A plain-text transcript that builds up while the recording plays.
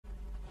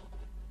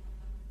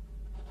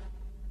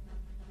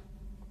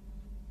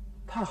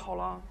太好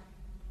了。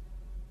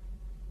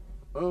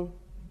嗯。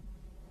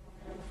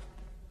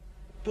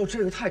不，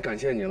这个太感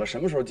谢你了，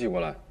什么时候寄过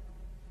来？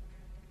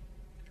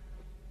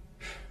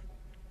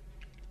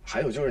还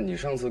有就是你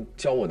上次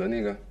教我的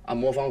那个按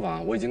摩方法，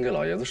我已经给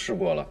老爷子试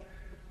过了，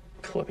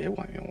特别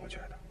管用，我觉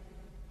得。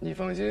你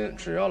放心，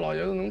只要老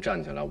爷子能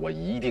站起来，我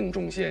一定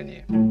重谢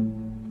你。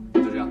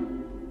就这样，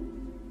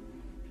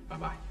拜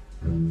拜。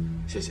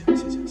谢谢，拜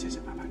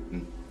拜。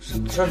嗯，什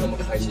么事儿那么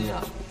开心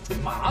啊？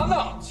嘛呢，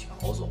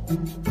乔总？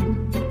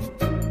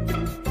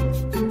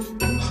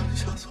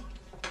吓死我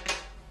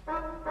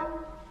了！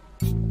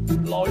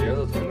老爷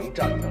子腿能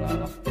站起来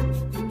了，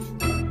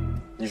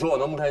你说我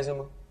能不开心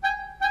吗？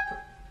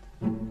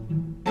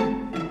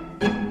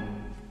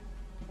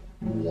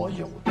我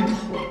有特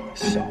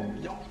效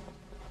药。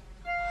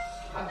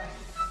嗨，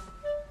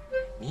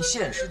您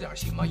现实点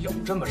行吗？有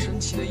这么神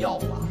奇的药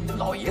吗？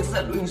老爷子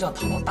在轮椅上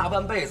躺了大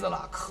半辈子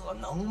了，可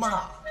能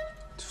吗？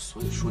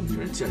所以说你这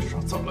人见识上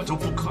怎么就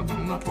不可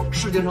能呢？不是，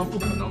世界上不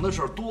可能的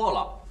事儿多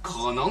了，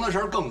可能的事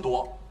儿更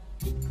多。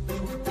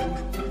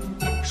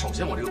说。首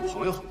先，我这个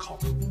朋友很靠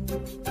谱，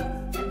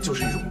就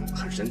是一种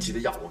很神奇的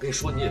药。我跟你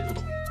说，你也不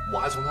懂。我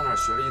还从他那儿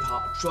学了一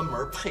套专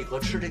门配合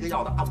吃这个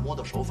药的按摩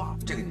的手法，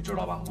这个你知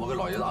道吧？我给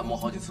老爷子按摩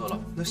好几次了，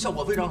那效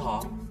果非常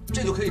好，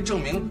这就可以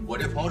证明我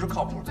这朋友是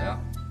靠谱的呀。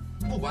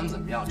不管怎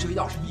么样，这个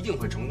药是一定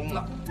会成功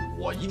的，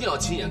我一定要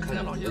亲眼看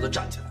见老爷子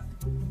站起来，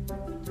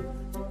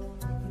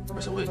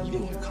而且我也一定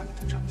会看见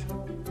他站起来。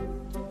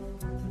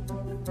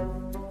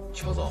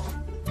乔总，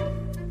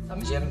咱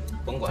们先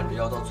甭管这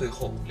药到最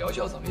后疗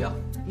效怎么样，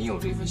你有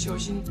这份孝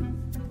心，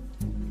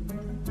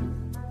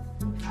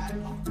太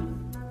棒了。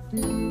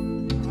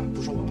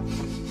不说我了，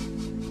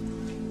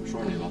说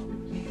说你吧。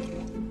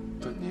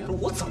对你，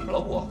我怎么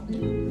了？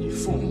你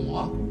父母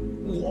啊？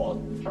我，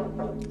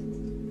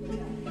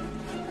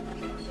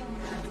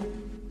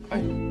哎，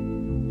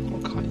我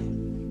看一眼。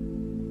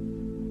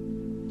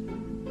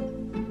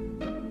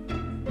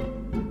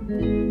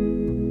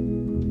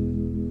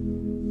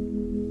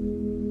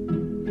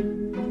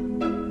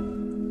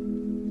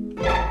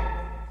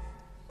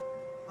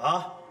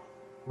啊，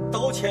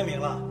都签名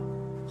了，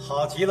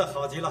好极了，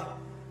好极了。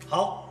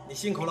好，你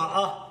辛苦了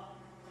啊！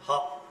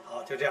好，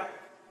就这样。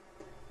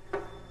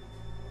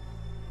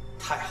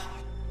太好了，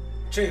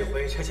这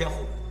回车前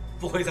户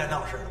不会再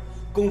闹事了，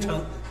工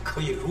程可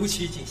以如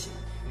期进行。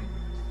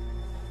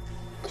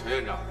陈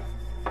院长，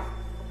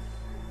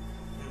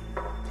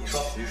你说，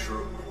其实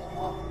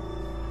我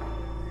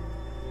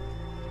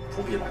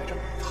不必来这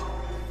么一趟。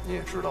你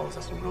也知道我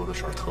在洪州的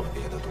事儿特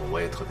别的多，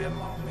我也特别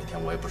忙，每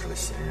天我也不是个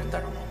闲人。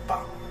但是我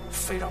爸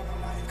非让我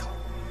来一趟，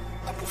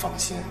他不放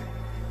心。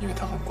因为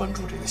他很关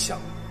注这个项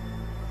目，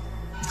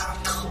他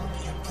特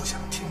别不想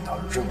听到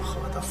任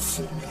何的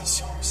负面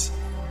消息，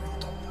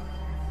你懂的。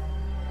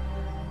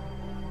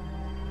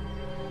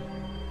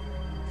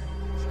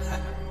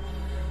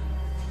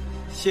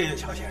谢谢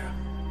乔先生。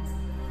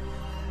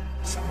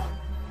行吧，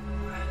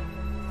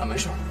那没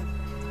事了，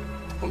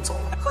我们走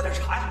了。喝点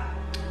茶呀。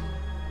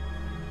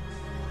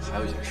还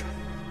有一件事。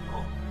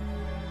哦。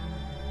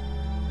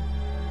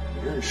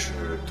你认识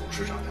董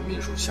事长的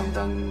秘书香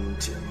丹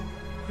姐吗？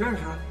认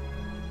识啊。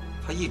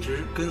他一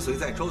直跟随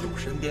在周董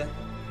身边，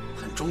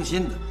很忠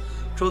心的。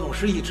周董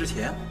失忆之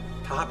前，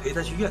他还陪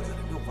他去院子里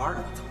遛弯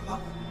呢。怎么了？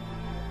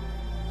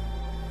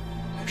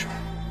没事，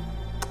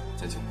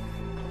再见。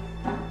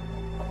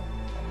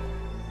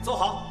坐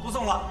好，不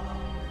送了。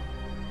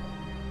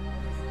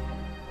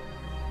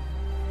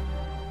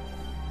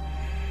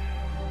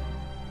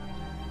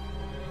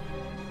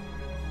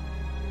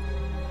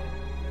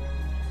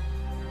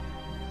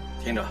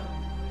听着，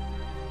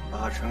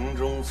把城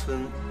中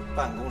村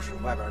办公室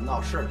外边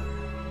闹事的人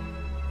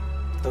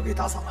都给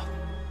打扫了，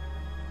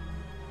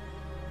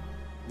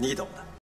你懂的。